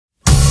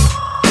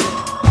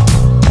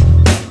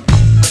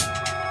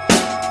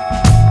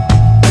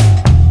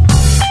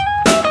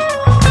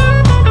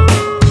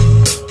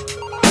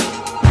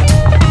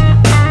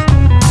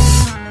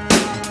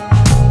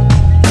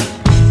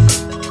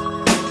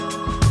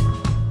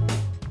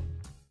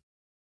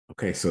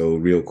Okay, so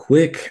real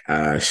quick,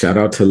 shout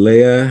out to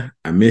Leia.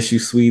 I miss you,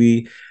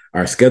 sweetie.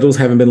 Our schedules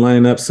haven't been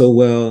lining up so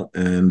well,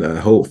 and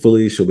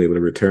hopefully she'll be able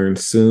to return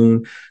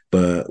soon.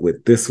 But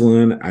with this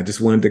one, I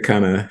just wanted to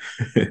kind of,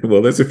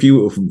 well, there's a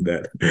few of them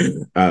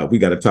that we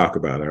got to talk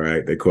about. All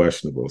right, they're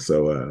questionable.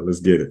 So let's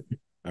get it.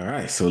 All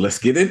right, so let's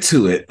get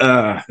into it.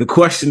 The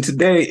question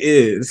today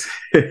is,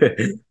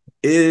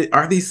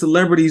 are these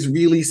celebrities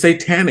really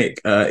satanic?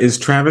 Is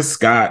Travis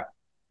Scott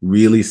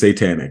really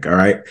satanic? All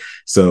right.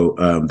 So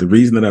the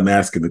reason that I'm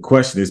asking the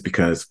question is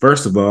because,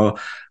 first of all,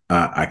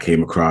 I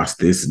came across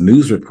this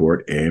news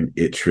report and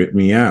it tripped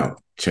me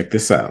out. Check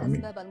this out.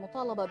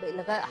 المطالبة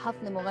بإلغاء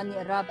حفل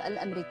مغني الراب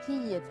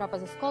الأمريكي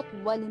ترافيس سكوت،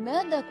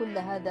 ولماذا كل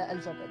هذا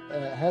الجدل؟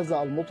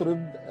 هذا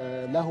المطرب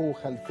له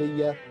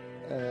خلفية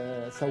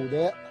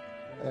سوداء،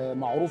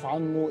 معروف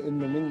عنه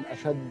إنه من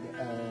أشد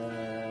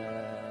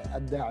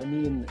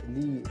الداعمين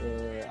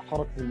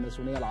لحركة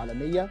الماسونية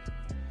العالمية.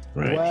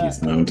 Right,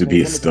 he's known to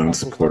be a strong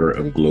supporter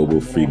of global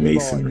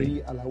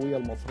Freemasonry.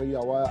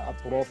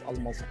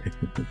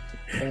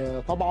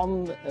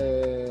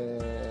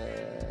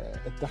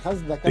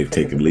 They've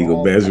taken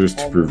legal measures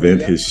to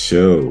prevent his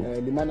show.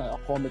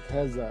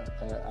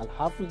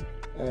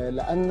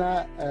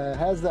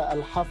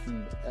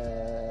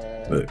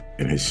 Look,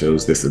 and it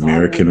shows this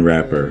American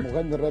rapper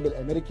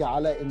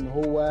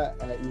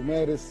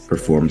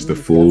performs the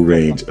full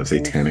range of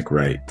satanic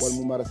rites.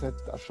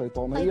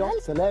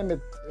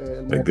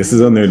 Like, this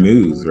is on their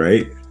news,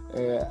 right?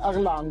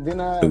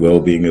 The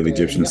well-being of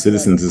Egyptian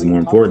citizens is more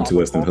important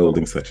to us than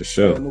holding such a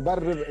show.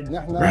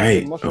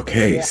 Right,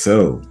 okay,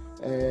 so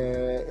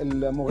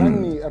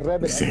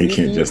he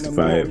can't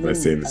justify it by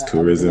saying it's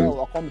tourism.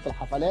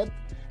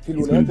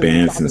 He's been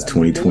banned since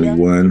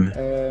 2021.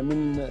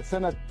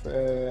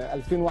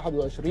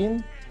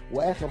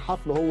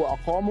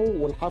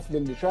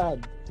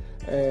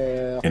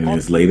 In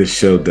his latest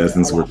show,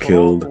 dozens were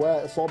killed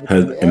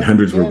and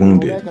hundreds were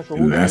wounded.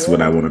 And that's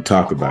what I want to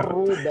talk about.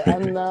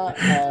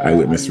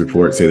 Eyewitness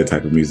reports say the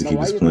type of music he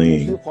was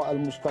playing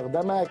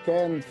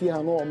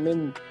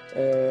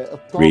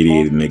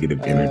radiated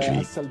negative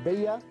energy.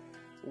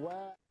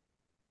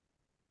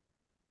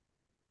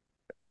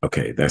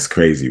 Okay, that's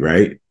crazy,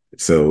 right?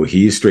 So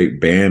he's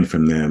straight banned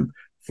from them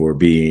for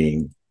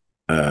being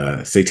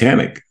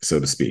satanic,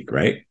 so to speak,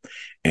 right?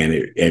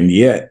 And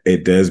yet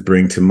it does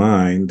bring to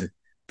mind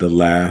the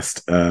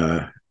last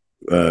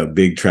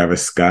big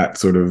Travis Scott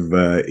sort of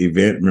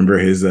event. Remember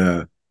his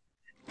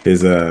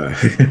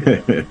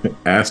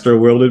Astro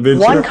World adventure?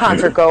 One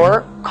concert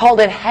goer called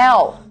it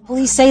hell.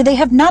 Police say they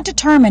have not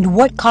determined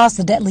what caused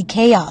the deadly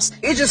chaos.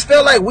 It just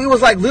felt like we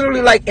was like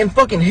literally like in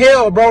fucking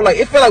hell, bro. Like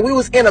it felt like we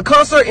was in a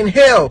concert in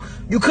hell.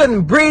 You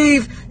couldn't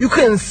breathe, you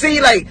couldn't see,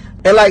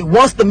 and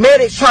once the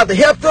medics tried to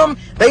help them,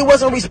 they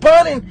wasn't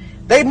responding.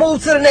 They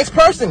moved to the next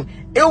person.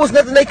 It was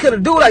nothing they could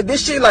have do.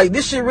 This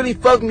shit really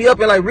fucked me up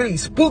and really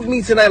spooked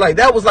me tonight. Like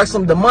that was like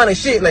some demonic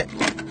shit.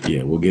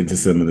 Yeah, we'll get to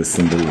some of the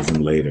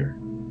symbolism later.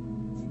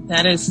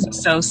 That is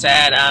so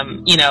sad.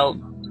 You know,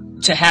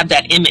 to have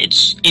that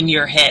image in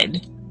your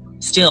head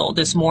still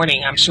this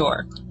morning, I'm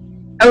sure.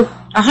 Oh,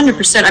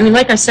 100%. I mean,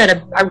 like I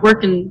said, I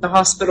work in the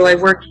hospital. I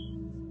work,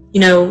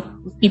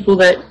 with people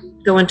that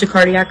go into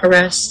cardiac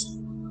arrest.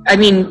 I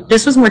mean,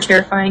 this was more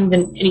terrifying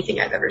than anything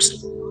I've ever seen.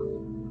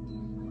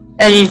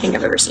 Anything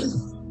I've ever seen.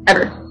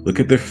 Ever. Look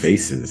at their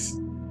faces,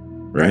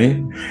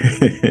 right?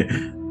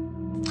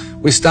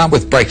 We start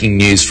with breaking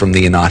news from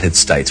the United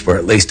States, where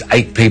at least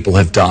 8 people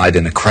have died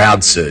in a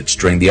crowd surge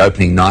during the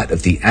opening night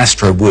of the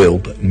Astro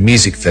World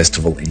Music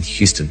Festival in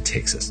Houston,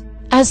 Texas.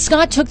 As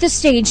Scott took the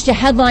stage to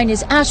headline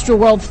his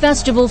Astroworld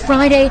Festival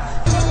Friday,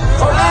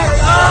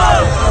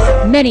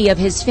 many of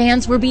his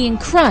fans were being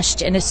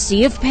crushed in a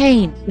sea of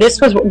pain. This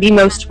was the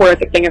most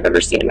horrific thing I've ever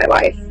seen in my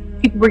life.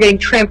 People were getting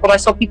trampled. I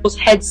saw people's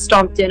heads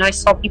stomped in. I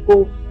saw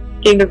people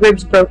getting their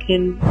ribs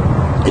broken.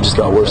 It just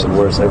got worse and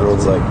worse.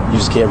 Everyone's like, you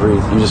just can't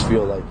breathe. You just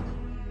feel like...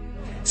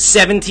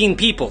 17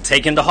 people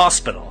taken to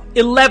hospital,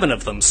 11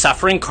 of them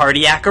suffering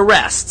cardiac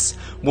arrests,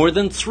 more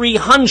than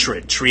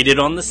 300 treated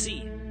on the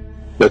scene.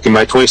 Look, in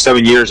my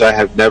 27 years, I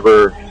have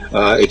never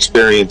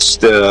experienced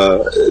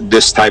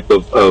this type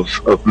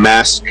of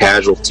mass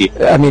casualty.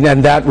 I mean,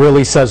 and that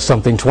really says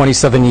something.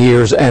 27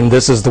 years, and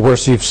this is the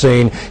worst you've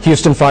seen.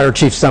 Houston Fire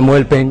Chief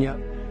Samuel Peña.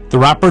 The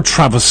rapper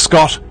Travis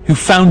Scott, who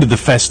founded the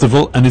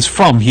festival and is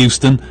from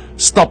Houston,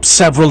 stopped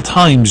several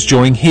times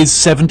during his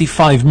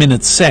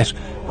 75-minute set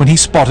when he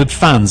spotted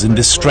fans in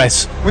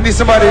distress. We need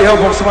somebody to help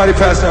him. Somebody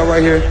passed out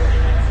right here.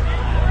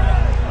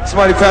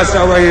 Somebody passed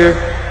out right here.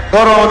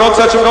 Hold on, don't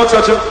touch him, don't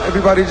touch him.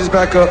 Everybody just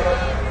back up.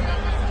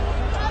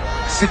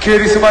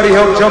 Security, somebody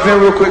help, jump in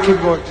real quick, keep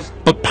going.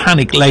 But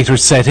panic later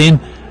set in,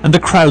 and the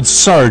crowd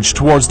surged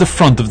towards the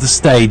front of the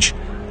stage.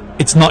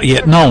 It's not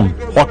yet known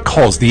what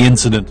caused the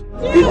incident.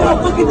 People are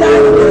fucking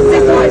dying. I'm gonna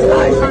save somebody's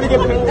life.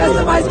 That's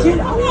somebody's kid.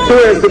 Who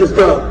else to the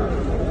stop?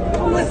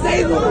 I'm gonna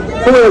save them.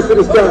 Who else to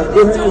the stop?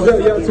 Put hands up,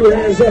 y'all. 2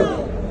 hands up.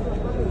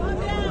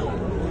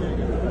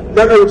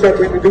 Y'all know what y'all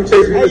came to do.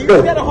 Chase me. Let's go.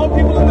 You gotta hold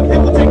people in the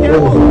people take care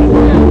of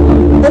them.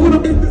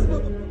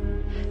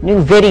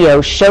 New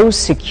video shows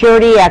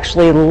security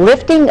actually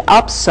lifting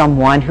up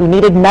someone who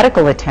needed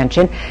medical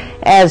attention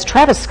as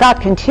Travis Scott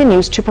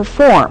continues to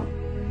perform.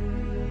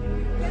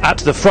 At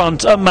the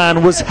front, a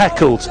man was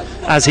heckled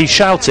as he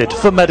shouted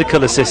for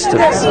medical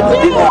assistance.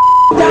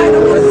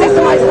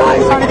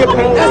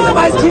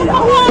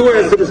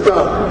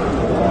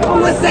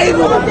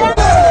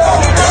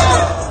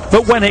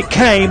 But when it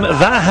came,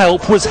 that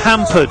help was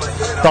hampered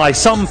by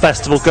some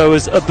festival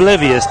goers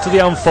oblivious to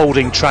the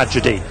unfolding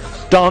tragedy,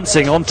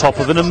 dancing on top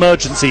of an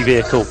emergency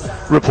vehicle.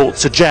 Reports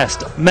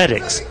suggest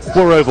medics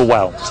were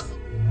overwhelmed.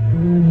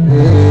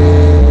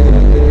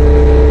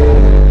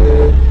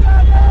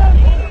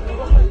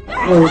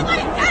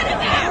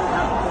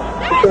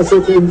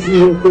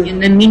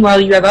 And then meanwhile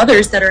you have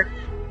others that are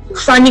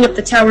climbing up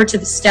the tower to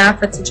the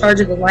staff that's in charge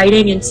of the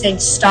lighting and saying,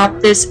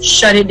 stop this,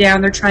 shut it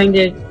down. They're trying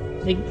to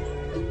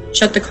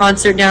shut the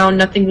concert down.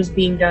 Nothing was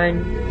being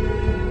done.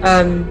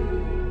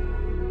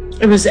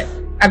 It was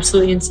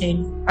absolutely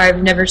insane.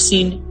 I've never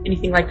seen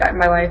anything like that in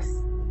my life.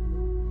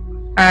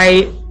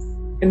 I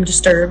am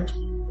disturbed.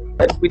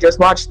 But we just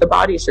watched the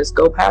bodies just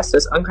go past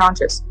us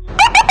unconscious.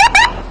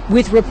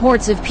 With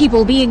reports of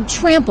people being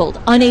trampled,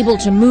 unable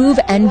to move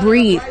and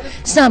breathe,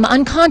 some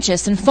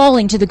unconscious and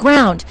falling to the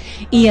ground,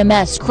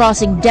 EMS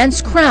crossing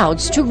dense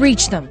crowds to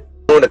reach them.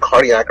 I went to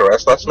cardiac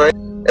arrest last night,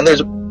 and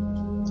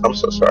I'm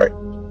so sorry.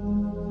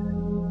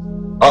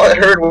 All I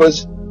heard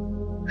was,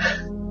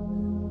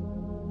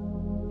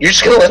 you're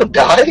just gonna let him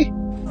die?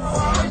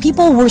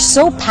 People were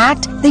so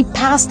packed, they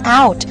passed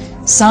out.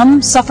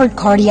 Some suffered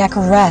cardiac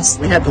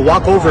arrest. We had to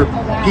walk over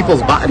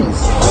people's bodies.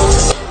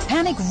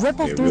 Panic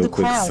rippled through the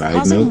crowd,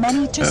 causing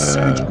many to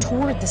surge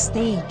toward the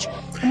stage.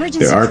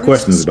 There are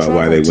questions about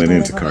why they went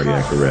into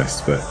cardiac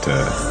arrest, but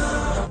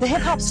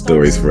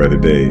stories for other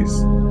days.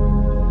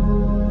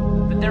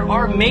 There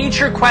are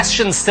major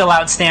questions still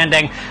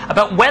outstanding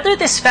about whether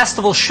this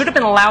festival should have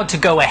been allowed to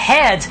go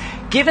ahead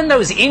given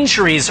those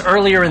injuries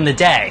earlier in the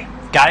day.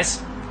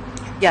 Guys?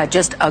 Yeah,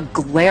 just a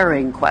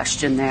glaring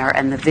question there,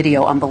 and the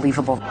video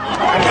unbelievable.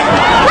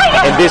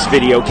 And this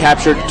video,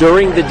 captured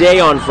during the day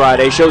on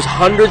Friday, shows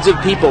hundreds of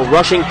people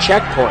rushing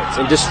checkpoints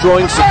and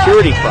destroying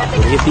security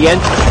property at the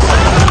entrance.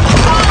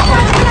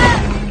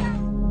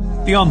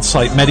 The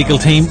on-site medical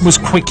team was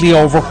quickly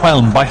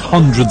overwhelmed by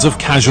hundreds of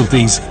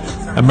casualties.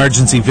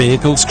 Emergency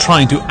vehicles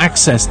trying to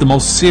access the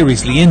most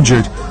seriously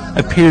injured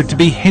appeared to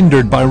be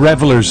hindered by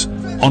revelers,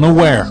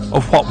 unaware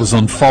of what was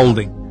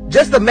unfolding.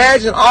 Just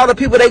imagine all the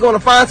people they're going to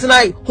find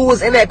tonight who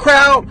was in that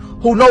crowd,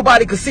 who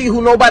nobody could see, who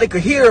nobody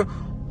could hear,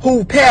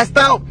 who passed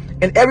out,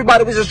 and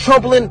everybody was just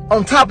trampling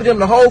on top of them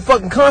the whole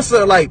fucking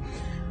concert. Like,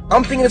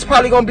 I'm thinking it's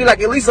probably going to be like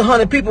at least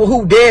 100 people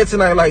who dead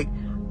tonight. Like,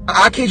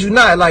 I kid you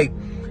not. Like,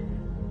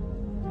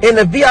 in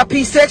the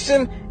VIP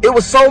section, it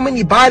was so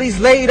many bodies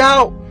laid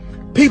out.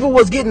 People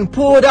was getting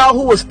pulled out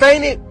who was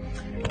fainted.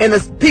 And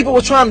the people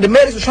were the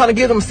medics were trying to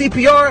give them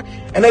CPR,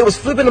 and they was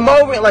flipping them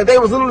over, and like they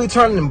was literally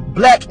turning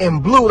black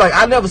and blue. Like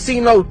I never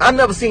seen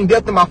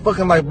death in my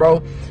fucking life,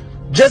 bro.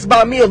 Just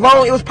by me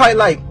alone, it was probably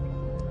like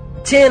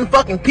 10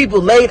 fucking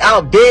people laid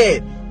out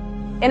dead.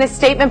 In a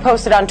statement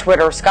posted on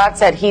Twitter, Scott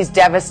said he's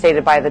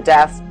devastated by the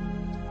deaths.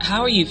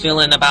 How are you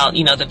feeling about,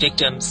 the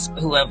victims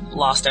who have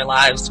lost their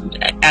lives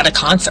at a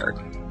concert?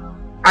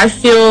 I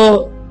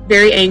feel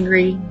very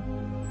angry.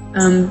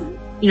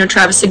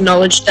 Travis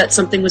acknowledged that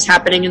something was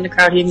happening in the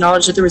crowd. He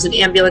acknowledged that there was an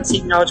ambulance. He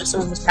acknowledged that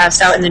someone was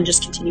passed out, and then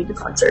just continued the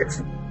concert.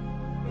 Who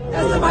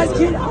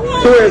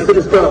hands to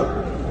the stop?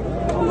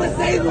 Who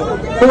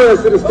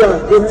hands to the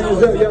stop? Two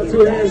hands up, y'all.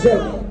 2 hands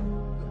up.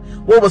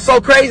 What was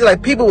so crazy,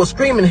 like people were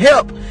screaming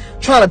help,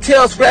 trying to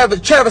tell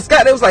Travis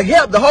Scott. They was like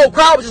help. The whole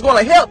crowd was just going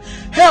like help,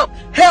 help,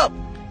 help.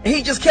 And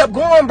he just kept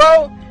going,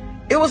 bro.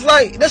 It was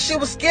like, that shit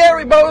was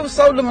scary, bro. It was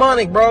so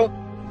demonic, bro.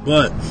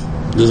 But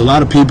there's a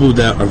lot of people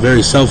that are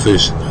very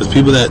selfish. There's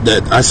people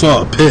that I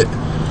saw a pit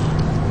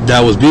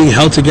that was being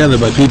held together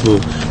by people,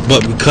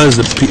 but because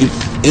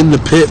in the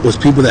pit was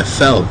people that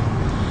fell,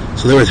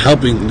 so they were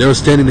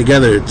standing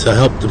together to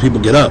help the people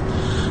get up.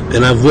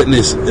 And I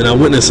witnessed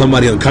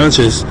somebody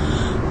unconscious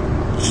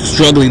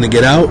struggling to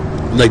get out,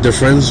 like their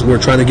friends were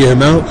trying to get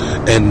him out,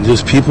 and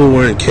just people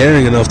weren't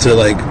caring enough to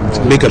like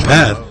make a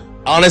path.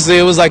 Honestly,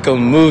 it was like a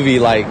movie.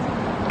 Like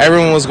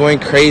everyone was going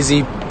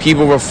crazy,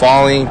 people were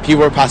falling,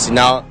 people were passing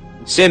out.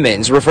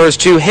 Simmons refers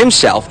to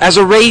himself as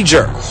a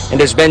rager and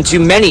has been to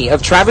many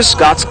of Travis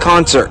Scott's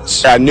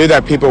concerts. I knew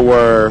that people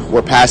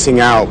were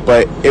passing out,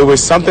 but it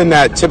was something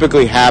that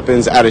typically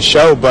happens at a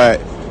show, but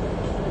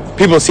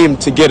people seem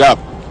to get up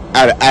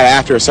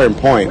after a certain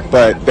point,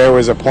 but there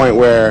was a point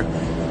where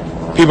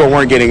people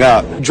weren't getting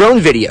up. Drone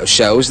video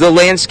shows the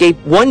landscape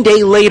one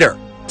day later.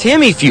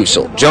 Tammy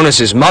Fusel,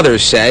 Jonas's mother,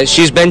 says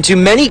she's been to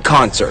many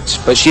concerts,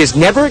 but she has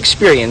never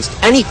experienced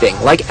anything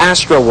like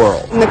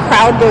Astroworld. And the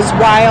crowd goes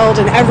wild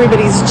and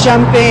everybody's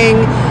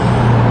jumping.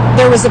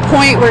 There was a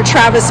point where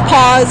Travis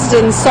paused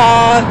and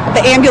saw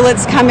the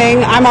ambulance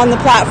coming. I'm on the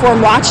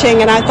platform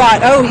watching, and I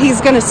thought, oh,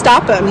 he's going to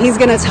stop him. He's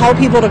going to tell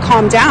people to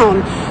calm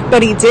down,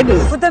 but he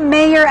didn't. With the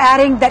mayor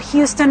adding that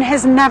Houston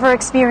has never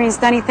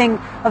experienced anything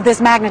of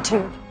this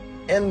magnitude.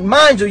 And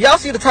mind you, y'all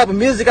see the type of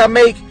music I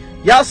make.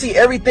 Y'all see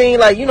everything,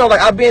 like, you know,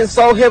 like I've been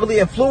so heavily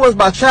influenced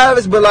by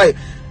Travis, but like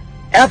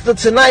after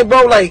tonight,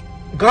 bro, like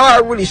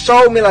God really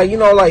showed me, like, you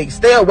know, like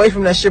stay away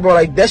from that shit, bro.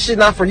 Like that shit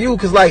not for you,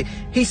 cause like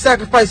he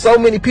sacrificed so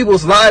many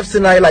people's lives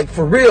tonight, like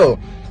for real.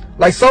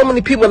 Like so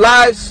many people's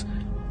lives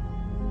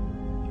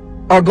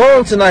are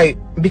gone tonight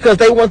because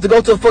they want to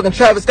go to a fucking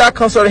Travis Scott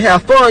concert and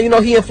have fun. You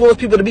know, he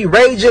influenced people to be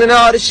raging and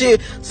all this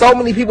shit. So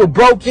many people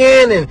broke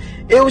in and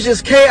it was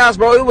just chaos,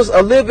 bro. It was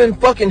a living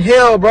fucking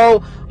hell,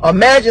 bro.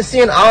 Imagine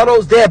seeing all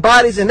those dead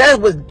bodies, and that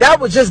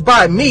was just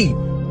by me.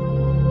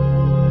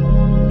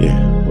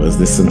 Yeah, was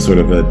this some sort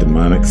of a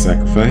demonic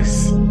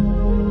sacrifice?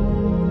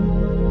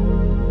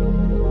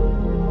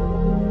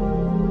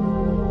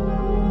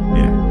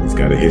 Yeah, he's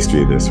got a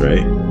history of this,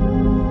 right?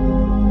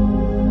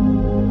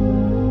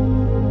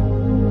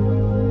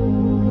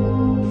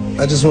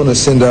 I just want to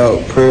send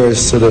out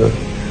prayers to the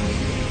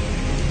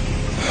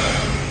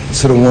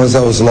ones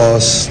that was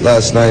lost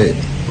last night.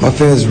 My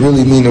fans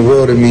really mean the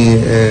world to me,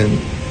 and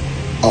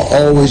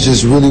I always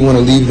just really want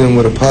to leave them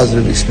with a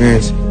positive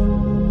experience.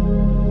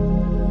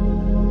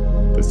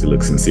 Does it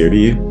look sincere to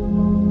you?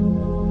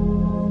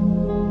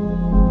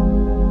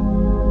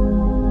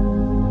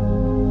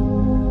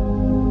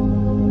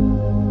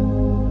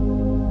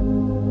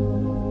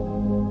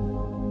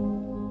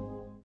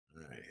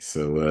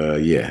 So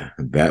yeah,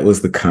 that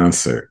was the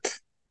concert.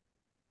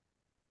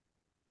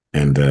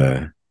 And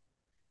I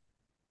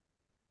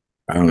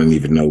don't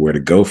even know where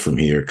to go from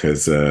here,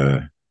 because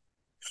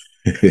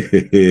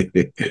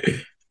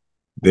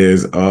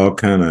there's all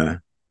kind of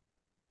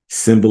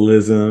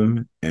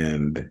symbolism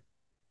and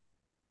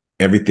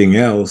everything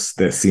else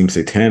that seems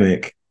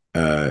satanic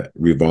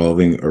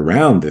revolving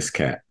around this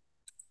cat,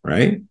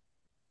 right?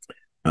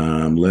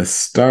 Let's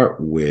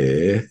start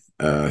with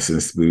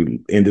since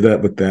we ended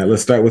up with that,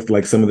 let's start with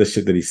like some of the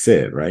shit that he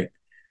said, right?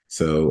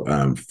 So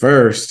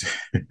first,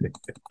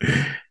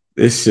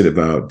 this shit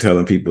about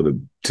telling people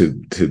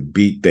to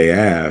beat their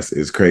ass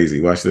is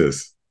crazy. Watch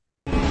this.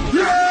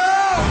 Yeah!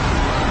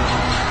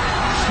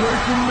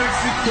 Straight from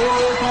Mexico,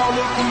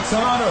 Paulo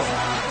Quintana.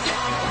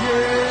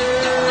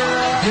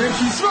 Yeah! And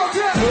she struck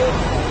that.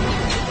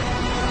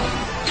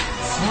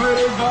 Swear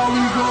to God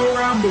we go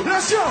ramble.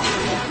 Let's go!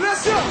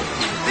 Let's go!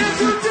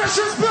 Into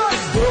disrespect!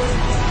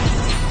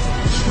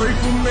 Straight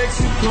from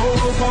Mexico,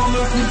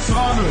 Paulo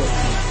Quintana.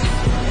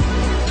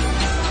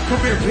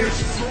 Come here, bitch.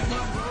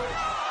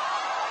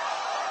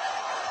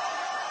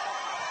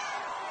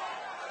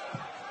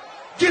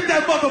 Get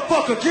that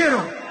motherfucker, get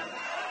him.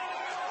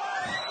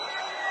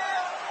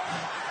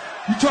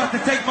 You tried to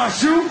take my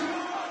shoe?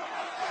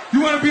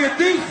 You want to be a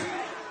thief?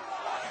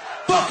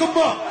 Fuck him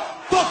up,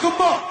 fuck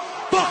him up,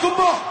 fuck him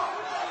up.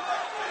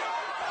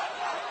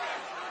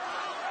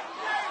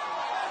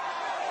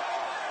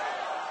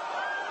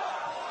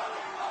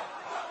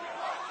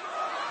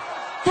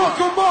 Fuck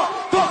him up,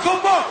 fuck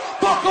him up,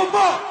 fuck him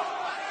up.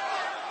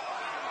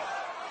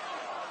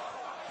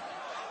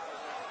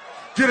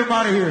 Get him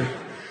out of here.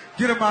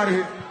 Get him out of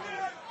here.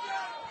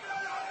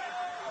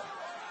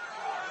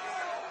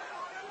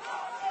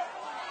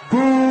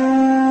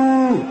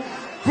 Boo!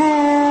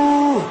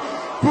 Boo!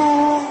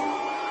 Boo!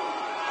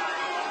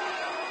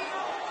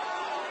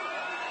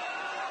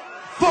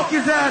 Fuck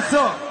his ass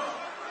up!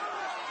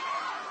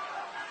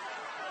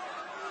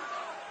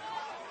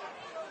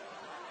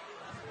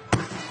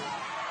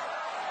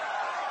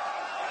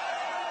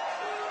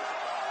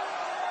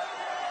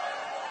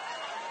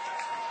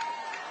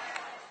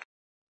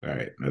 All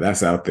right, now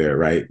that's out there,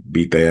 right?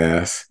 Beat their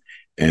ass.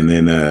 And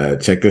then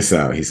check this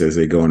out. He says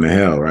they going to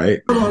hell, right?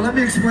 Hold on, let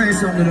me explain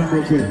something to them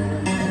real quick.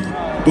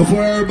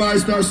 Before everybody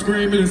starts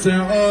screaming and saying,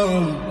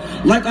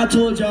 oh, like I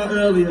told y'all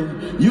earlier,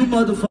 you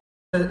motherfuckers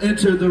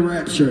entered the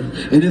rapture.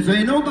 And if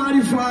ain't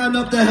nobody flying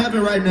up to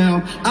heaven right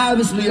now,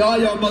 obviously all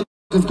y'all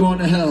motherfuckers going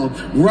to hell.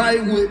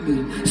 Right with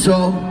me.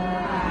 So,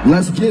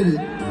 let's get it.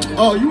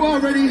 Oh, you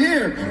already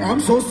here. I'm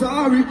so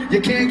sorry. You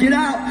can't get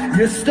out.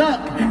 You're stuck.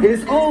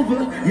 It's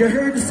over. You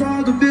heard the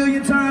song a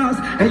million times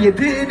and you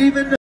didn't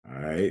even know.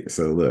 All right.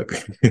 So look,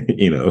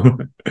 you know,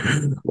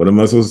 what am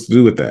I supposed to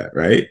do with that,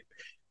 right?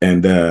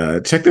 And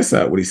check this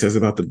out, what he says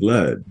about the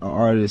blood.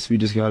 Artists, we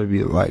just got to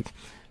be like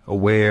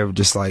aware of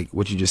just like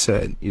what you just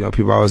said. You know,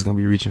 people are always going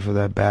to be reaching for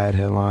that bad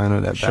headline or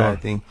that bad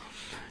thing.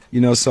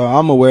 You know, so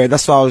I'm aware.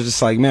 That's why I was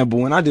just like, man, but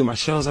when I do my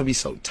shows, I be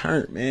so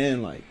turned,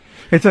 man. Like,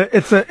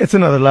 it's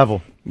another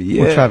level.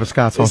 Yeah, when Travis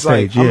Scott's on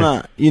stage.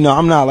 Like,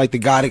 I'm not like the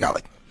guy that got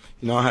like,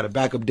 you know, I had the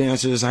backup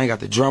dancers. I ain't got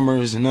the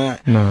drummers and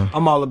that. No.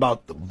 I'm all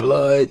about the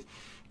blood.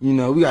 You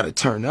know, we got to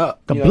turn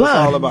up. The blood.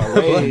 It's all about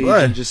rage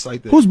and just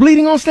like who's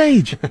bleeding on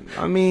stage?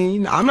 I mean,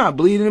 you know, I'm not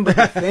bleeding, but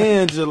the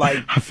fans are like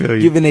I feel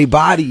you. giving their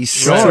bodies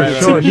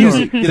sure.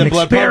 Music, an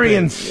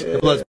experience.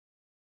 Yeah.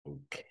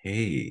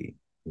 Okay,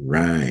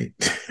 right.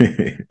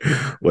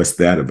 What's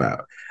that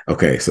about?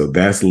 Okay, so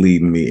that's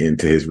leading me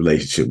into his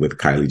relationship with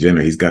Kylie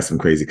Jenner. He's got some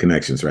crazy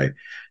connections, right?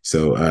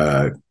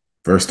 So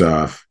first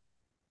off,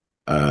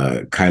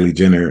 Kylie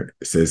Jenner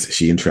says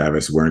she and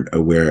Travis weren't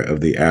aware of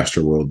the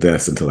Astroworld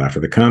deaths until after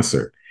the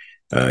concert.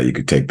 You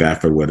could take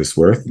that for what it's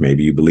worth.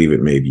 Maybe you believe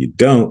it, maybe you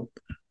don't.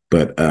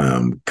 But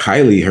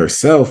Kylie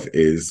herself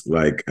is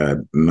like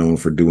known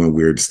for doing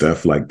weird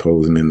stuff, like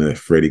posing in the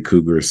Freddy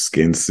Krueger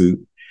skin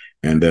suit.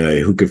 And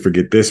who could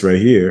forget this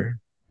right here?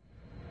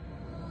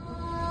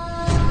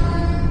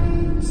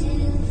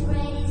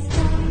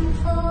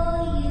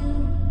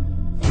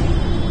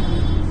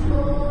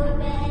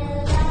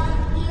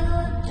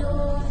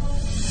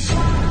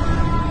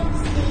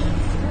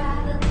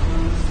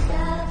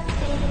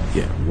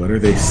 Yeah, what are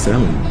they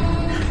selling?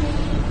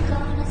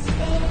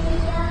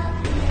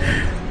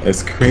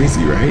 That's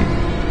crazy, right?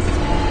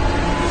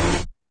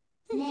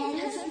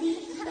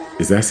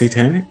 Is that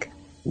satanic?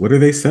 What are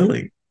they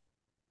selling?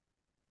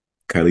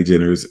 Kylie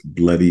Jenner's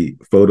bloody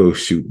photo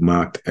shoot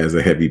mocked as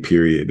a heavy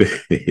period.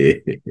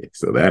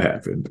 So that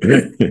happened.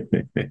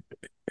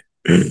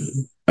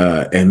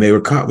 And they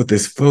were caught with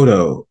this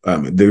photo.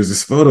 There's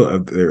this photo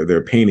of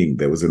their painting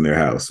that was in their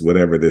house,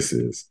 whatever this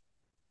is.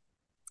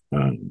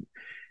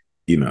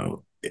 You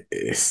know,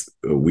 it's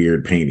a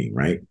weird painting,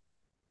 right?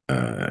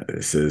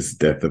 It says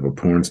death of a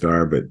porn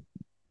star, but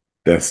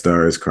Death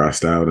Star is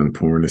crossed out and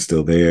porn is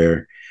still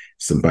there.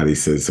 Somebody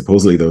says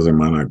supposedly those are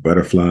monarch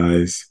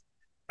butterflies.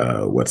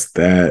 What's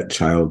that?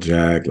 Child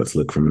Jack. Let's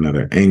look from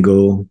another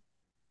angle.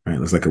 Right,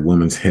 looks like a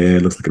woman's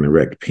head. Looks like an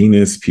erect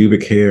penis,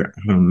 pubic hair.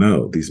 I don't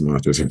know. These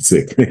monsters are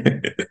sick.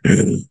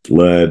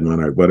 Blood,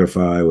 monarch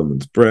butterfly,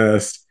 woman's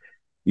breast.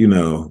 You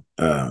know,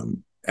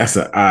 that's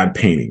an odd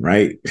painting,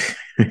 right?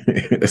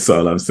 That's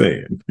all I'm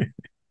saying.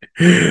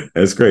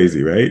 That's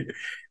crazy, right?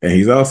 And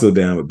he's also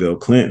down with Bill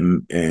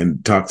Clinton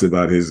and talks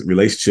about his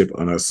relationship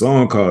on a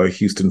song called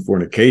Houston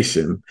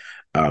Fornication,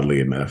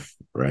 oddly enough,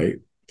 right?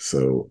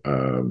 So,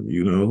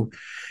 you know,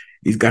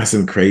 he's got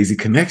some crazy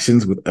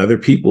connections with other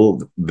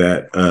people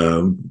that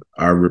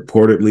are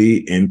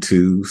reportedly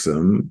into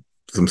some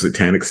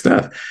satanic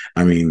stuff.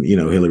 I mean, you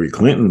know, Hillary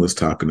Clinton was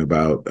talking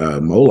about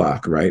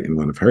Moloch, right, in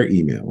one of her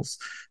emails.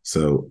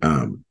 So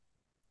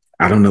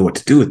I don't know what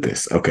to do with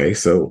this. Okay,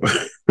 so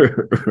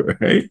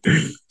right.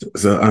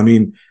 So I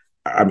mean,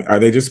 are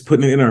they just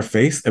putting it in our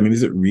face? I mean,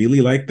 is it really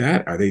like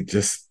that? Are they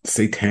just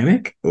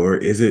satanic, or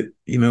is it,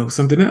 you know,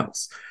 something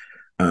else?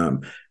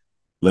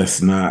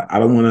 Let's not. I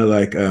don't want to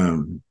like.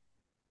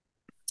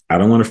 I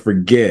don't want to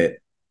forget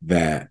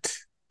that.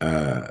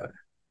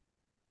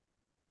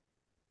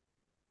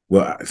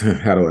 Well,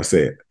 how do I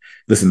say it?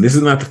 Listen, this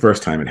is not the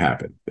first time it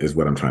happened, is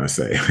what I'm trying to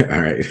say.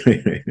 All right.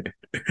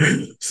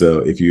 So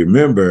if you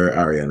remember,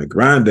 Ariana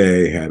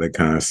Grande had a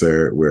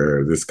concert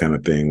where this kind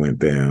of thing went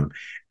down.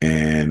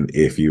 And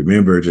if you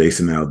remember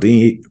Jason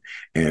Aldean,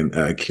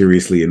 and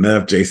curiously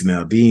enough, Jason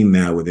Aldean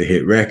now with a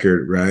hit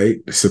record, right?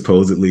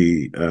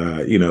 Supposedly,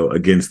 you know,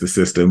 against the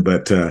system.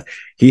 But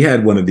he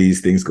had one of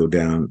these things go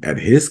down at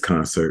his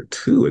concert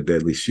too, a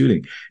deadly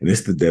shooting. And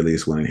it's the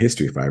deadliest one in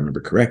history, if I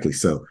remember correctly.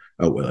 So,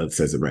 oh, well, it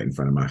says it right in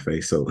front of my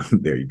face. So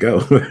there you go.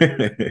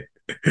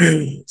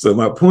 So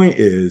my point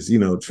is, you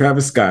know,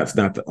 Travis Scott's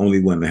not the only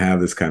one to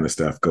have this kind of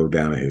stuff go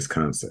down at his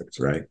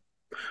concerts, right?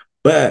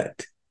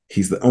 But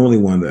he's the only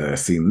one that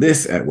has seen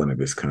this at one of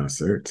his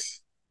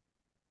concerts.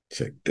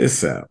 Check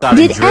this out.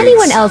 Did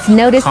anyone else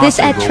notice this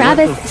at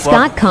Travis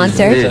Scott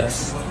concert?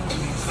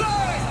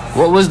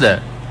 What was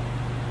that?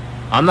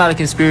 I'm not a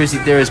conspiracy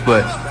theorist,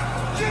 but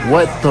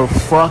what the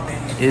fuck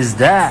is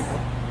that?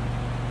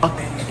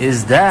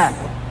 Is that?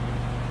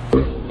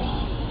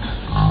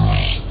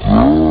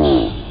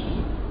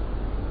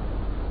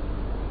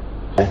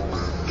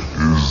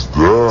 Is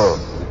that?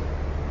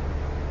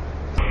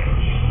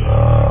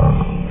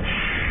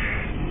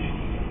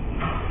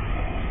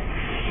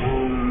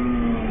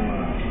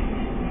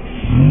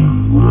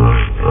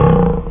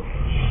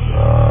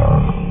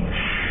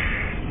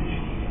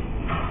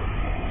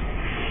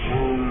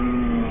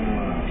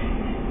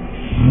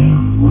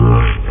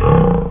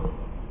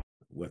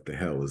 What the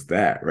hell was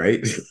that,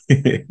 right?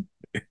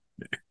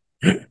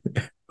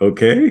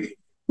 Okay.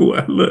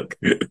 Well, look,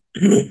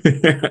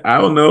 I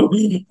don't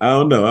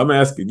know. I'm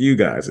asking you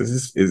guys,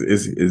 is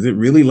it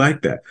really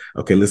like that?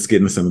 Okay, let's get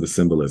into some of the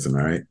symbolism,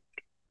 all right?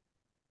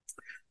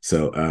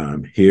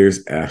 So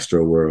here's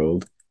Astro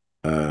World.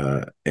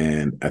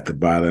 And at the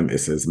bottom, it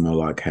says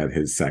Moloch had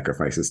his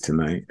sacrifices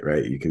tonight,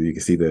 right? You can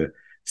see the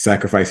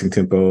sacrificing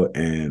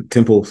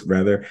temples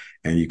rather,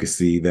 and you can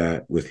see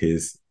that with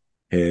his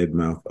head,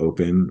 mouth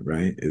open,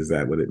 right? Is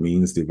that what it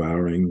means,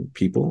 devouring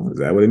people? Is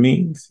that what it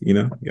means? You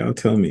know, y'all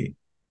tell me.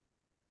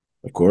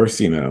 Of course,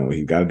 you know,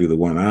 you got to do the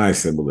one eye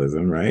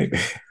symbolism, right?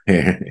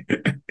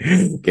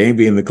 Can't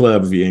be in the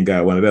club if you ain't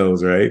got one of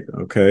those, right?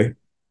 Okay.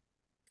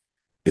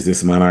 Is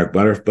this monarch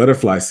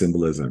butterfly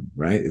symbolism,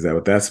 right? Is that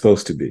what that's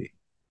supposed to be?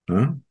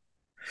 Huh?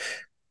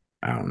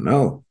 I don't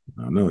know.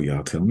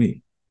 Y'all tell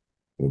me.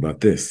 What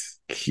about this?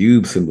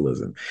 Cube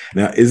symbolism.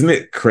 Now, isn't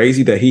it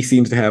crazy that he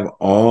seems to have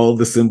all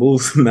the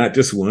symbols, not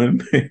just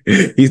one?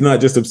 He's not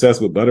just obsessed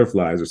with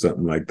butterflies or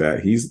something like that.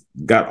 He's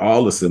got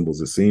all the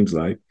symbols, it seems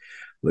like.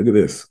 Look at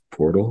this.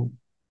 Portal.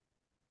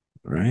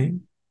 Right?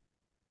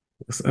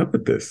 What's up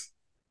with this?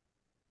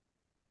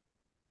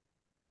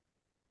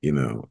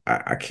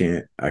 I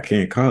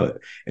can't call it.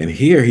 And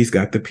here he's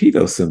got the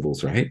pedo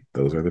symbols, right?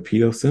 Those are the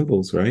pedo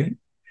symbols, right?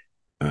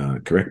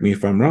 Correct me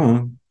if I'm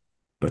wrong,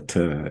 but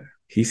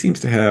he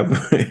seems to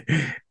have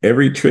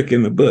every trick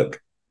in the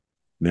book.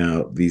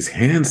 Now, these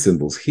hand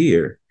symbols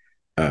here,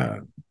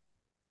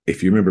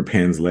 if you remember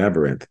Pan's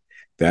Labyrinth,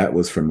 that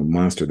was from a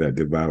monster that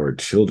devoured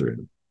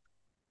children.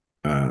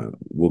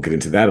 We'll get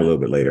into that a little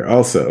bit later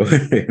also,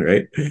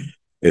 right?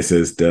 It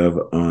says dove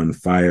on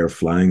fire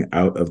flying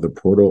out of the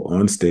portal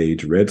on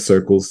stage, red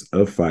circles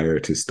of fire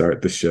to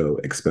start the show,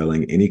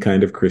 expelling any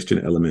kind of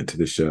Christian element to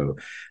the show.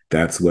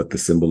 That's what the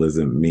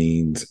symbolism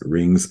means.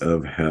 Rings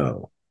of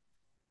hell.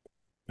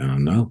 I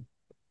don't know.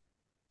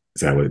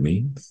 Is that what it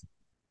means?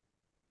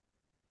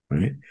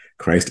 Right?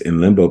 Christ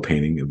in limbo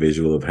painting, a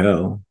visual of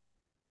hell.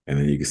 And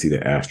then you can see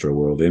the astral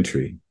world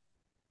entry.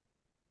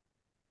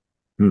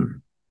 That's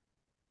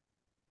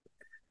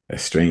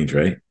strange,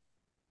 right?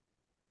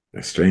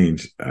 That's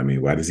strange. I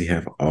mean, why does he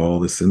have all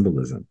the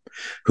symbolism?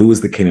 Who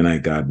is the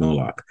Canaanite god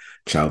Moloch?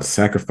 Child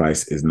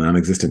sacrifice is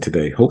non-existent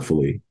today,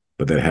 hopefully,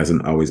 but that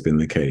hasn't always been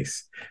the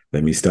case.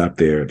 Let me stop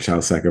there.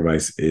 Child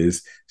sacrifice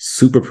is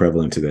super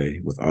prevalent today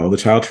with all the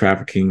child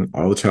trafficking,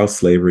 all the child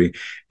slavery,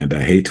 and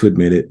I hate to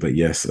admit it, but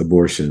yes,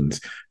 abortions.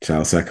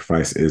 Child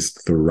sacrifice is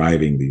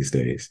thriving these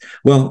days.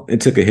 Well, it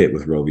took a hit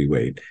with Roe v.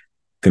 Wade.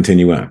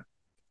 Continue on.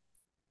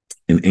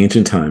 In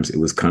ancient times, it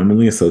was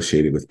commonly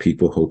associated with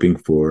people hoping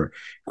for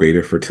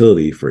greater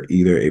fertility for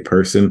either a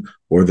person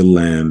or the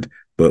land,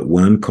 but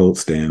one cult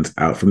stands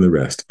out from the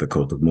rest, the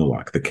cult of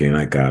Moloch, the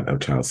Canaanite god of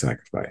child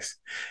sacrifice.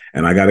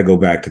 And I got to go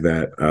back to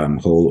that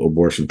whole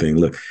abortion thing.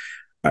 Look,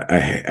 I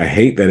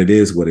hate that it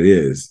is what it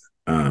is.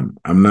 I'm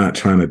not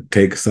trying to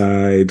take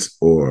sides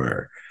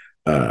or,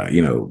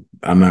 I'm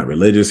not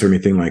religious or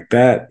anything like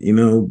that,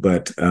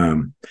 but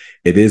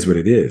it is what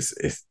it is.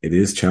 It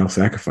is child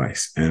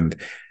sacrifice. And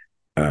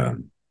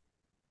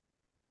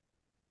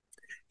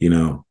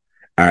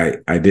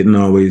I didn't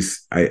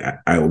always,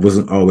 I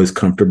wasn't always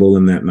comfortable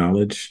in that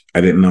knowledge.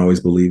 I didn't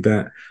always believe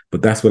that,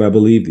 but that's what I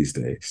believe these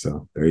days.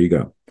 So there you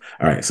go.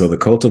 All right. So the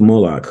cult of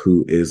Moloch,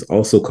 who is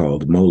also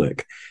called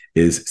Molech,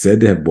 is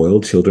said to have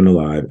boiled children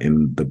alive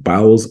in the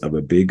bowels of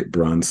a big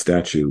bronze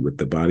statue with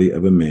the body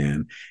of a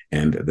man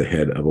and the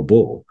head of a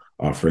bull.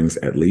 Offerings,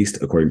 at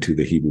least according to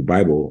the Hebrew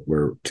Bible,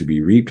 were to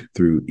be reaped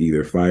through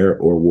either fire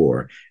or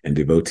war, and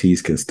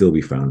devotees can still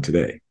be found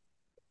today.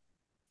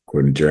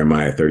 According to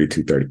Jeremiah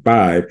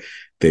 32:35,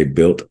 they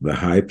built the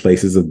high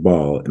places of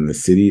Baal in the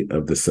city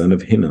of the son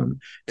of Hinnom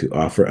to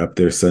offer up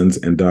their sons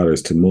and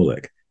daughters to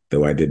Molech,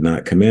 though I did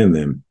not command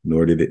them,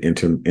 nor did it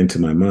enter into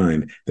my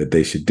mind that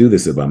they should do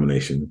this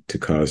abomination to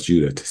cause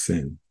Judah to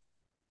sin.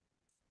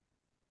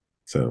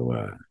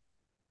 So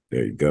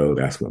there you go.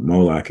 That's what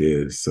Moloch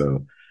is.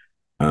 So,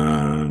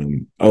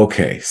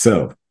 okay.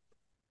 So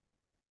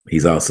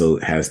he's also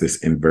has this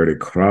inverted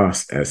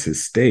cross as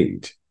his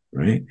stage.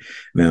 Right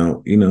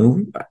now,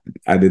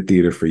 I did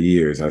theater for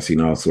years. I've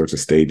seen all sorts of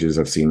stages.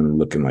 I've seen them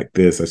looking like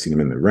this. I've seen them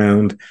in the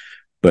round.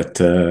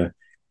 But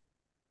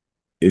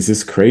is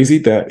this crazy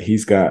that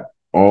he's got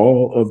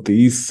all of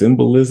these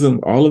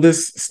symbolism, all of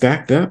this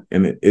stacked up?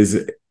 And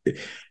the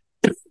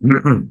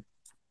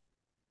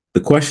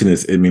question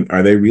is,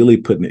 are they really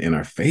putting it in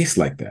our face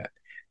like that?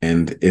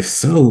 And if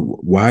so,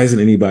 why isn't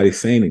anybody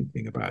saying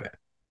anything about it?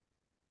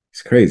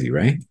 It's crazy,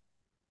 right?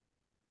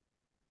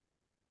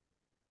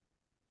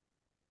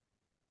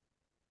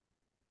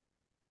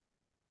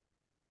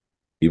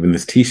 Even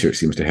this t-shirt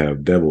seems to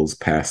have devils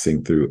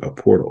passing through a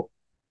portal.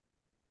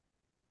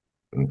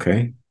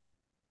 Okay.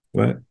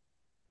 What?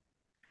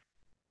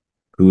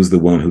 Who's the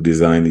one who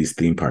designed these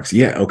theme parks?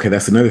 Yeah, okay,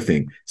 that's another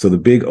thing. So the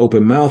big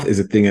open mouth is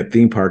a thing at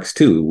theme parks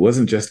too. It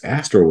wasn't just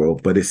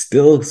Astroworld, but it's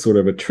still sort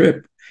of a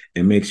trip.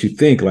 It makes you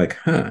think like,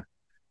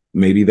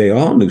 maybe they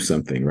all knew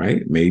something,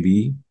 right?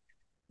 Maybe.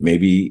 I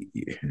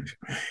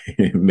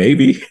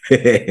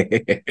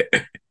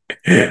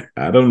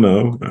don't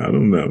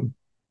know.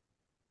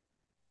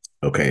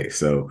 Okay,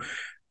 so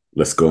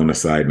let's go on a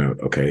side note.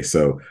 Okay,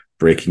 so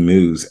breaking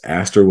news,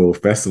 Astroworld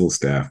Festival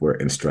staff were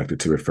instructed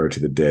to refer to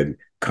the dead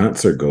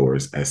concert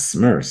goers as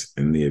Smurfs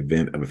in the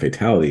event of a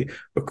fatality,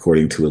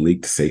 according to a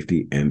leaked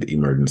safety and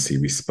emergency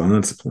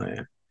response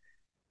plan.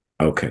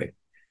 Okay,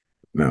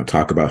 now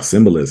talk about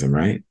symbolism,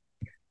 right?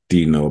 Do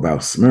you know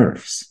about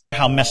Smurfs?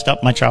 How messed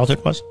up my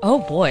childhood was? Oh,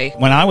 boy.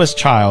 When I was a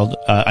child,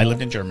 I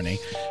lived in Germany,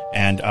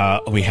 and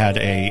we had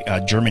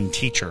a German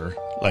teacher.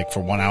 Like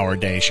for 1 hour a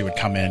day, she would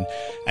come in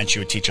and she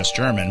would teach us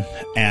German.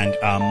 And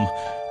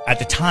at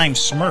the time,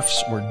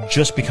 Smurfs were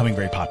just becoming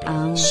very popular.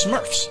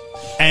 Smurfs.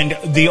 And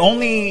the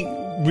only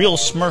real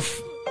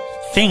Smurf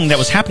thing that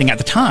was happening at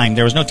the time,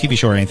 there was no TV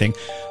show or anything,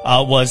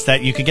 was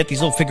that you could get these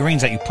little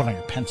figurines that you put on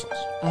your pencils.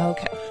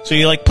 Okay. So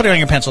you put it on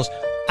your pencils.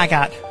 I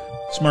got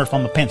Smurf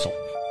on my pencil.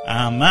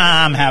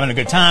 I'm having a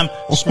good time.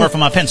 Smurf on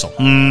my pencil.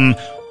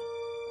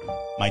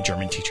 My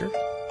German teacher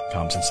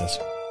comes and says,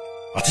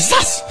 "What is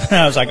this?" And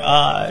I was like,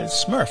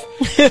 Smurf.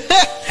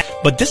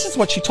 But this is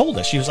what she told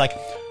us. She was like,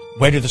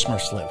 "Where do the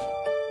Smurfs live?"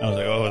 I was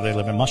like, "Oh, they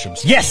live in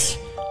mushrooms." Yes,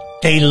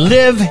 they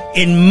live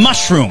in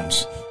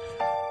mushrooms.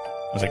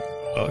 I was like,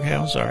 okay,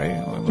 I'm sorry.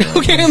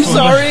 Okay, I'm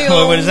sorry.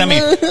 What does that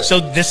mean? So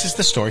this is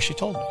the story she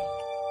told me.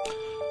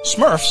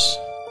 Smurfs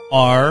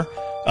are,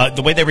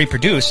 the way they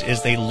reproduce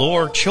is they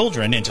lure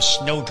children into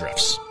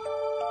snowdrifts.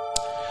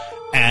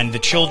 And the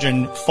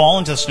children fall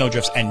into the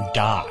snowdrifts and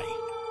die.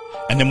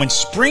 And then when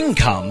spring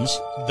comes,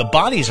 the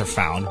bodies are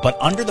found, but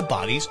under the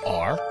bodies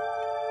are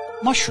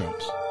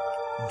mushrooms.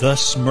 The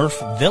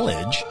Smurf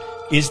village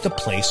is the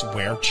place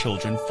where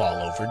children fall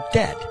over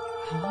dead.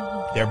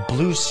 Their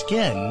blue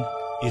skin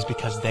is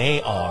because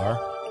they are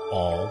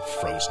all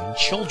frozen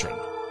children.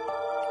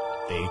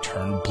 They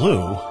turn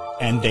blue,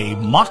 and they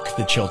mock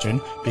the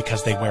children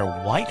because they wear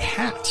white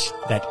hats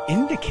that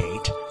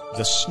indicate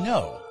the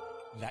snow.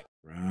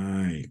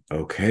 Right.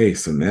 Okay.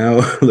 So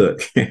now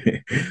look,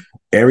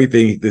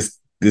 everything this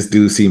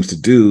dude seems to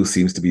do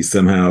seems to be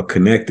somehow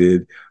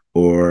connected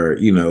or,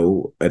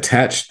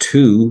 attached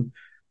to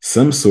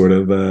some sort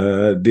of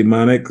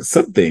demonic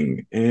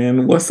something.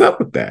 And what's up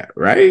with that,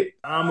 right?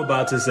 I'm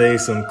about to say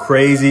some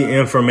crazy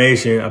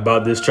information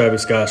about this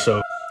Travis Scott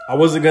show. I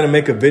wasn't going to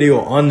make a video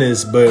on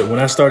this, but when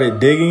I started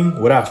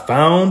digging, what I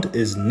found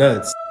is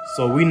nuts.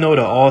 So we know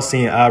the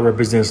all-seeing eye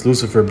represents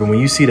Lucifer, but when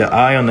you see the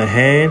eye on the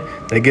hand,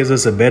 that gives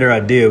us a better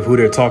idea of who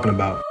they're talking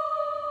about.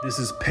 This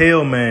is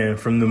Pale Man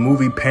from the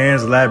movie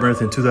Pan's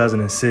Labyrinth in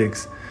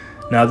 2006.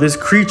 Now, this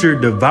creature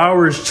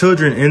devours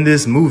children in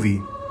this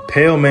movie.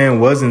 Pale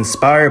Man was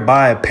inspired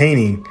by a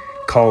painting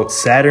called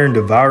Saturn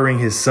Devouring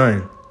His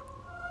Son.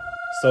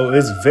 So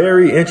it's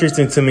very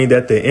interesting to me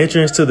that the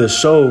entrance to the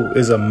show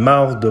is a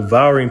mouth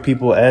devouring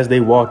people as they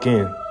walk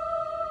in.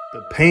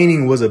 The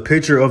painting was a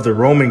picture of the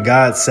Roman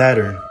god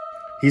Saturn.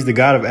 He's the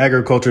god of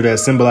agriculture that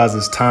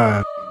symbolizes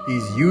time.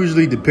 He's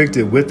usually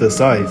depicted with a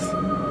scythe.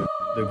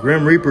 The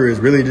Grim Reaper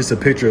is really just a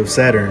picture of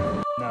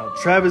Saturn. Now,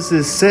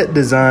 Travis's set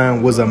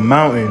design was a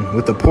mountain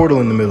with a portal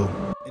in the middle.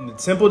 And the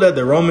temple that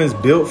the Romans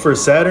built for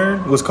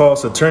Saturn was called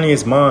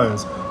Saturnius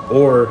Mons,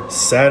 or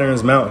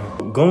Saturn's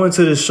Mountain. Going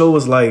to the show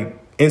was like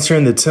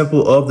entering the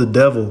temple of the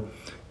devil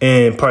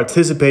and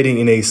participating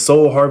in a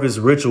soul harvest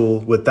ritual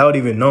without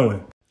even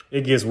knowing.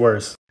 It gets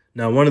worse.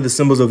 Now, one of the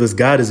symbols of this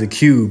god is a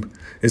cube.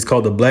 It's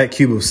called the black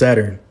cube of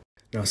Saturn.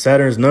 Now,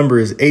 Saturn's number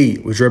is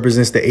 8, which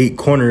represents the 8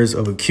 corners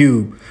of a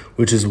cube,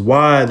 which is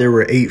why there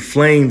were 8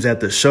 flames at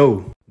the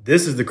show.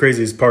 This is the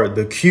craziest part.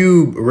 The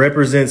cube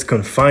represents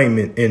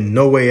confinement and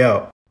no way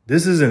out.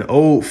 This is an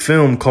old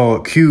film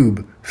called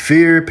Cube.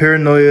 Fear,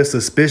 paranoia,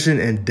 suspicion,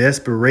 and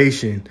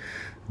desperation.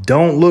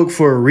 Don't look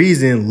for a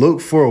reason, look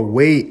for a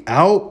way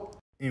out.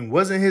 And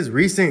wasn't his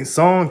recent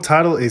song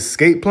titled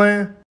Escape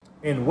Plan?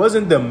 And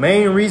wasn't the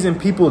main reason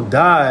people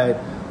died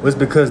was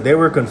because they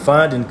were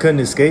confined and couldn't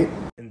escape?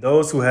 And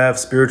those who have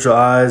spiritual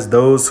eyes,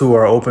 those who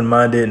are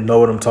open-minded know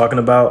what I'm talking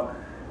about.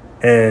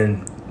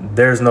 And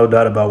there's no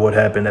doubt about what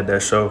happened at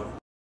that show.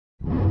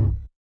 All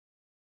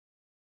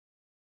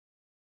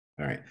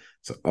right.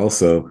 So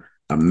also,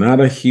 I'm not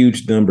a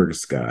huge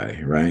numbers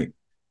guy, right?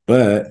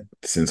 But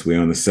since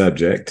we're on the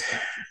subject,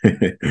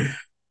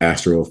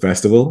 Astro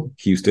Festival,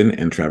 Houston,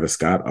 and Travis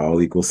Scott all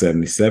equal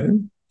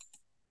 77.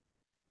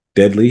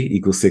 Deadly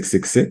equals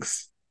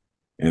 666.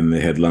 And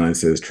the headline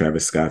says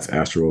Travis Scott's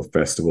Astro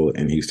Festival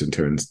in Houston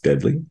turns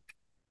deadly.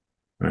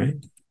 Right?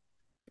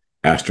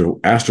 Astro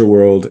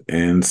World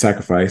and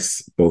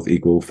Sacrifice both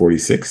equal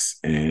 46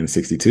 and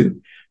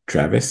 62.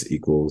 Travis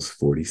equals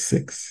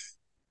 46.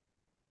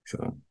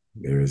 So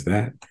there is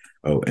that.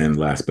 Oh, and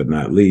last but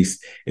not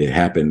least, it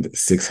happened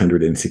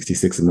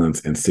 666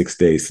 months and 6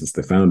 days since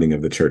the founding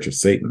of the Church of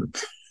Satan.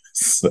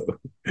 So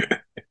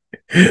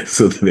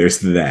there's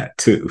that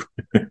too.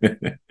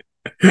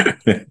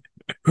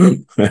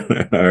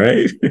 All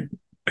right.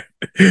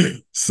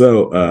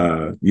 So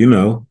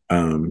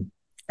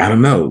I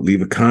don't know.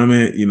 Leave a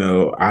comment.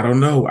 I don't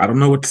know. I don't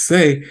know what to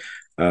say.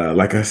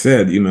 Like I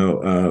said,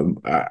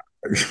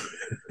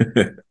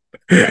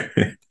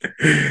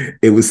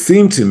 it would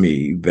seem to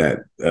me that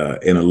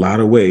in a lot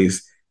of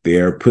ways they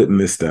are putting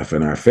this stuff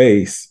in our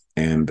face,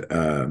 and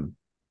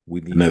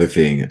we need another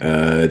thing.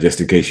 Just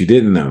in case you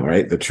didn't know,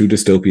 right? The true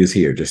dystopia is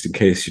here. Just in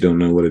case you don't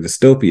know what a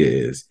dystopia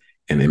is.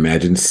 An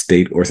imagined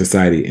state or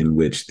society in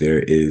which there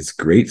is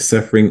great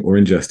suffering or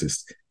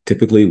injustice,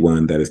 typically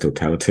one that is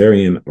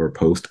totalitarian or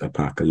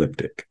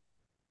post-apocalyptic.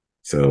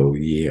 So,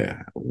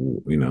 yeah,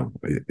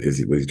 was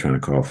he trying to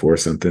call for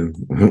something?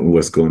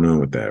 What's going on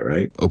with that,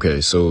 right? Okay,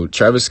 so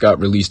Travis Scott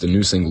released a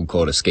new single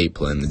called Escape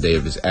Plan the day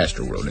of his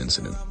Astroworld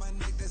incident.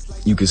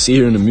 You can see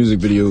here in the music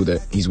video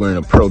that he's wearing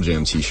a Pearl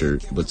Jam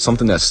t-shirt, but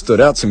something that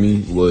stood out to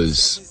me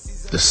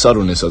was the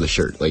subtleness of the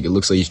shirt. Like, it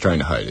looks like he's trying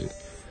to hide it.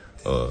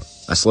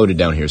 I slowed it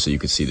down here so you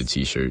could see the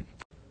t-shirt.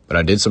 But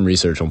I did some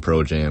research on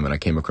Pearl Jam, and I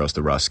came across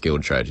the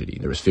Roskilde tragedy.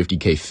 There was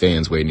 50K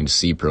fans waiting to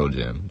see Pearl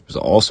Jam. There was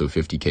also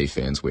 50K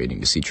fans waiting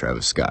to see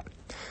Travis Scott.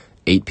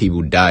 8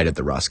 people died at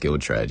the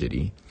Roskilde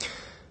tragedy,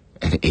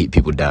 and 8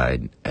 people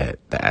died at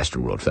the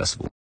Astroworld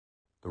Festival.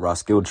 The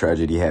Roskilde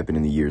tragedy happened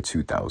in the year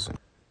 2000.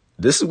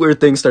 This is where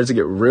things start to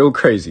get real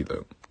crazy,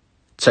 though.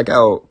 Check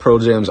out Pearl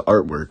Jam's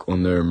artwork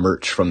on their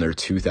merch from their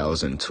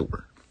 2000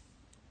 tour.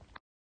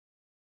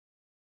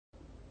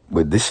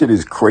 but this shit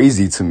is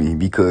crazy to me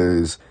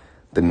because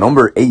the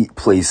number 8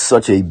 plays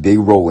such a big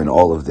role in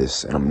all of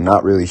this, and I'm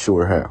not really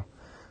sure how.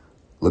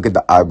 Look at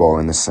the eyeball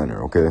in the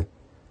center, okay?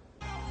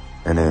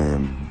 And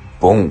then,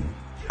 boom,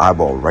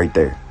 eyeball right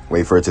there.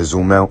 Wait for it to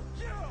zoom out.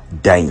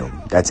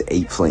 Damn, that's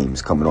 8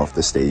 flames coming off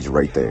the stage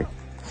right there.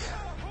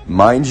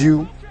 Mind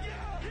you,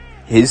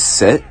 his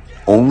set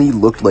only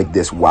looked like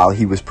this while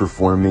he was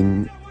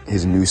performing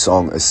his new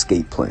song,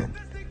 Escape Plan.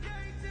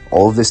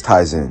 All of this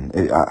ties in.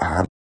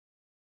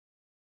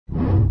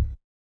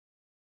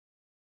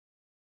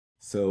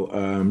 So,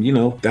 you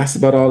know, that's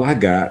about all I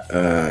got.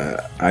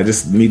 I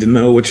just need to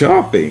know what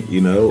y'all think,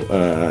 you know.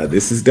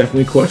 This is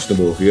definitely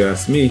questionable, if you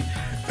ask me.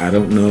 I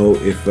don't know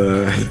if,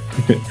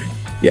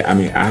 yeah, I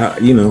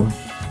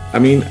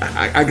mean,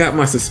 I got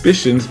my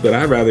suspicions, but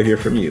I'd rather hear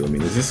from you. I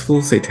mean, is this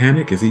fool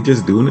satanic? Is he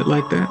just doing it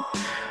like that?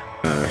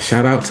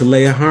 Shout out to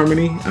Leia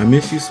Harmony. I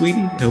miss you,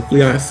 sweetie.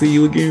 Hopefully I'll see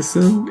you again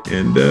soon.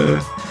 And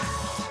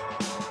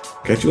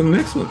catch you on the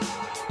next one.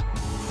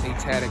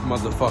 Satanic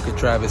motherfucker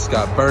Travis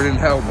Scott. Burn in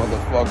hell,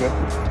 motherfucker.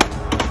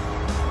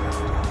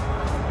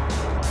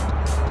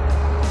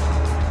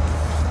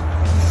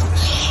 Piece of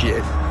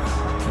shit.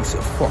 Piece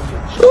of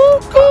fucking shit.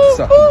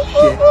 Cocksucking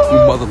shit. You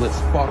motherless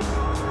fuck.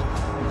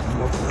 You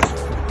motherless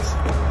fucks.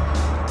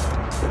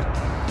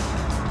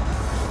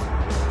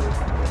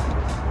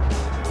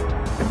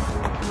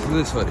 Look at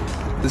this hoodie.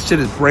 This shit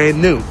is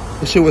brand new.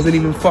 This shit wasn't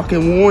even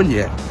fucking worn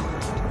yet.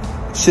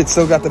 Shit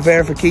still got the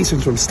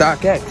verifications from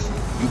StockX.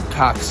 You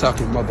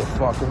cocksucking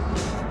motherfucker.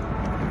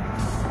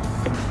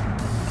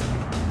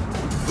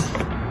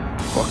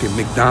 Fucking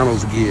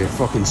McDonald's gear.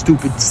 Fucking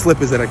stupid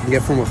slippers that I can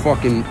get from a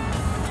fucking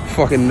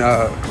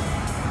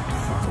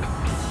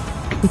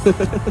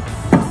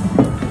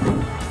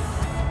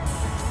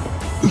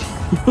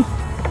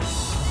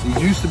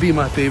These used to be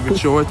my favorite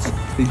shorts.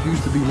 These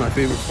used to be my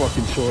favorite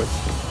fucking shorts.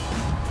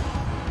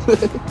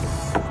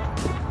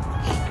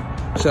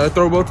 Should I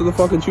throw both of the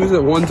fucking shoes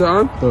at one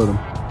time? Throw them.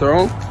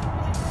 Throw them?